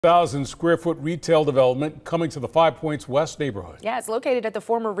1,000-square-foot retail development coming to the Five Points West neighborhood. Yeah, it's located at the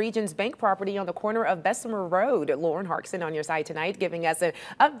former Regions Bank property on the corner of Bessemer Road. Lauren Harkson on your side tonight, giving us an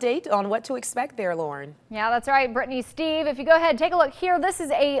update on what to expect there, Lauren. Yeah, that's right, Brittany. Steve, if you go ahead and take a look here, this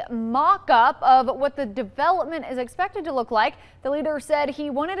is a mock-up of what the development is expected to look like. The leader said he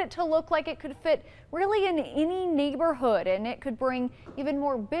wanted it to look like it could fit really in any neighborhood, and it could bring even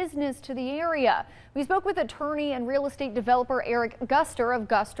more business to the area. We spoke with attorney and real estate developer Eric Guster of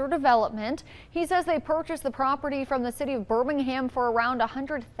Guster Development. He says they purchased the property from the city of Birmingham for around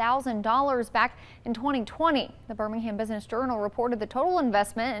 $100,000 back in 2020. The Birmingham Business Journal reported the total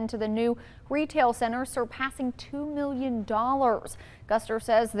investment into the new retail center surpassing $2 million. Guster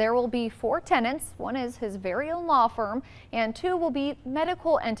says there will be 4 tenants. One is his very own law firm, and 2 will be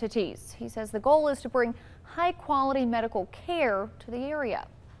medical entities. He says the goal is to bring high quality medical care to the area.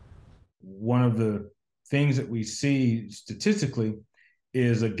 One of the things that we see statistically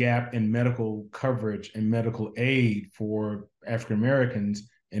is a gap in medical coverage and medical aid for African Americans,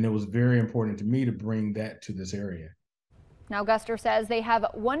 and it was very important to me to bring that to this area. Now, Guster says they have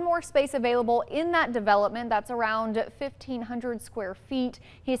one more space available in that development. That's around 1,500 square feet.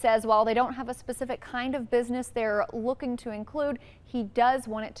 He says while they don't have a specific kind of business they're looking to include, he does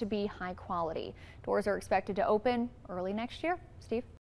want it to be high quality. Doors are expected to open early next year. Steve?